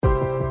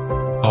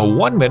A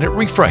 1-minute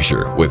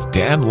refresher with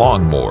Dan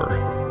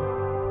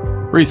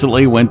Longmore.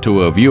 Recently went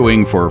to a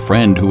viewing for a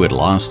friend who had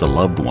lost a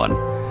loved one.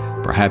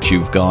 Perhaps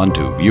you've gone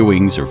to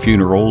viewings or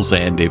funerals,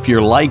 and if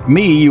you're like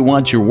me, you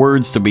want your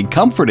words to be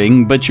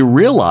comforting, but you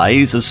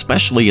realize,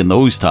 especially in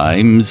those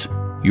times,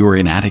 your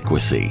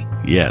inadequacy.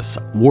 Yes,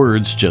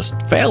 words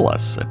just fail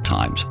us at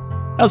times.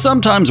 Now,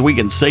 sometimes we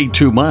can say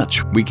too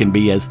much. We can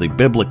be, as the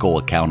biblical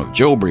account of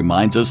Job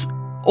reminds us,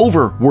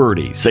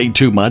 over-wordy, say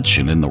too much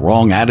and in the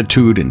wrong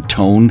attitude and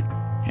tone.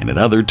 And at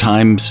other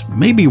times,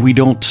 maybe we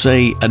don't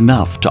say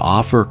enough to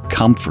offer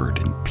comfort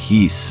and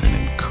peace and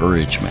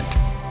encouragement.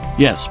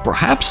 Yes,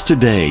 perhaps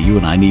today you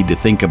and I need to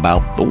think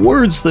about the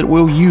words that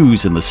we'll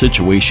use in the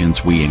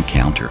situations we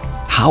encounter,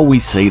 how we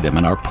say them,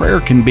 and our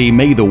prayer can be,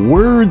 may the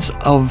words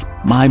of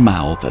my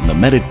mouth and the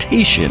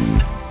meditation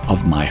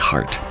of my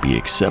heart be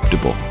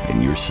acceptable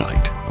in your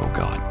sight, O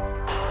God.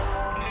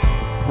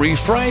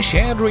 Refresh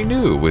and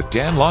renew with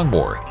Dan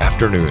Longmore,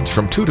 afternoons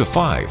from 2 to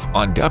 5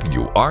 on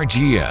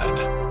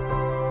WRGN.